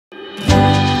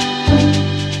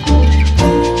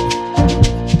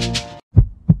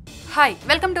Hi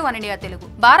welcome to Oneindia Telugu.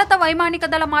 భారత వైమానిక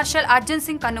దళ మార్షల్ అర్జన్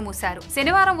సింగ్ కన్నుమూశారు.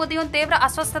 శనివారం ఉదయం తీవ్ర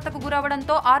అస్వస్థతకు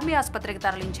గురవడంతో ఆర్మీ ఆసుపత్రికి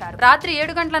తరలించారు. రాత్రి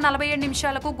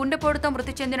 7:47 గుండెపోటుతో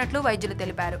మృతి చెందినట్లు వైద్యులు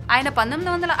తెలిపారు. ఆయన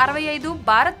 1965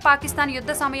 భారత్-పాకిస్తాన్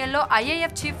యుద్ధ సమయంలో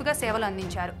IAF చీఫ్ గా సేవలు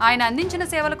అందించారు. ఆయన అందించిన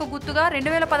సేవలకు గుర్తుగా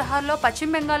 2016లో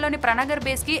పశ్చిమ బెంగాల్లోని ప్రణగర్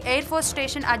బేస్ కి air force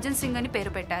station Arjun Singh అని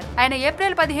పేరు పెట్టారు. ఆయన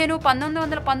ఏప్రిల్ 15,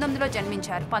 1919లో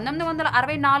జన్మించారు.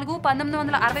 1964,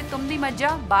 1969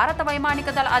 మధ్య భారత వైమానిక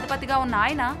దళ అధిపతిగా ఉన్న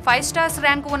ఆయన 5 స్టార్స్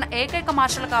ర్యాంకు ఉన్న ఏకైక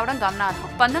మార్షల్ కావడం గమనార్హం.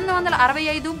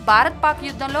 1965 భారత్-పాక్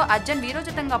యుద్ధంలో అర్జన్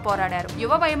వీరోచితంగా పోరాడారు.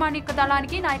 యువ వైమానిక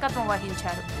దళానికి నాయకత్వం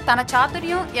వహించారు. తన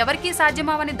చాతుర్యం ఎవరికీ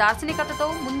సాధ్యమవని దార్శనికతతో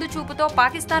ముందు చూపుతో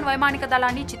పాకిస్తాన్ వైమానిక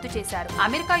దళాన్ని చిత్తు చేశారు.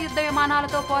 అమెరికా యుద్ధ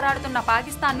విమానాలతో పోరాడుతున్న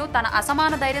పాకిస్తాన్ ను తన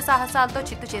అసమాన ధైర్య సాహసాలతో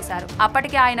చిత్తు చేశారు.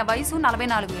 అప్పటికి ఆయన వయసు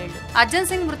 44 ఏళ్లు. అర్జన్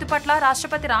సింగ్ మృతి పట్ల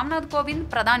రాష్ట్రపతి రామ్నాథ్ కోవింద్,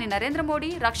 ప్రధాని నరేంద్ర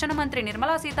మోడీ, రక్షణ మంత్రి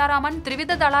నిర్మలా సీతారామన్,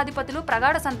 త్రివిధ దళాధిపతులు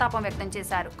ప్రగాఢ సంతాపం వ్యక్తం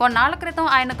చేశారు. కొన్నాళ్ల క్రితం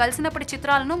ఆయన కలిసినప్పటి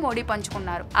చిత్రాలను మోడీ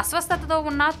పంచుకున్నారు. అస్వస్థతతో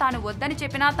ఉన్నా తాను వద్దని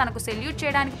చెప్పినా తనకు సెల్యూట్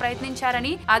చేయడానికి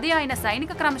ప్రయత్నించారని, అది ఆయన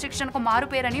సైనిక క్రమశిక్షణకు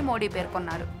మారుపేరని మోడీ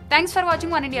పేర్కొన్నారు. Thanks for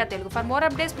watching Oneindia Telugu. For more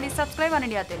updates, please subscribe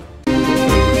Oneindia Telugu.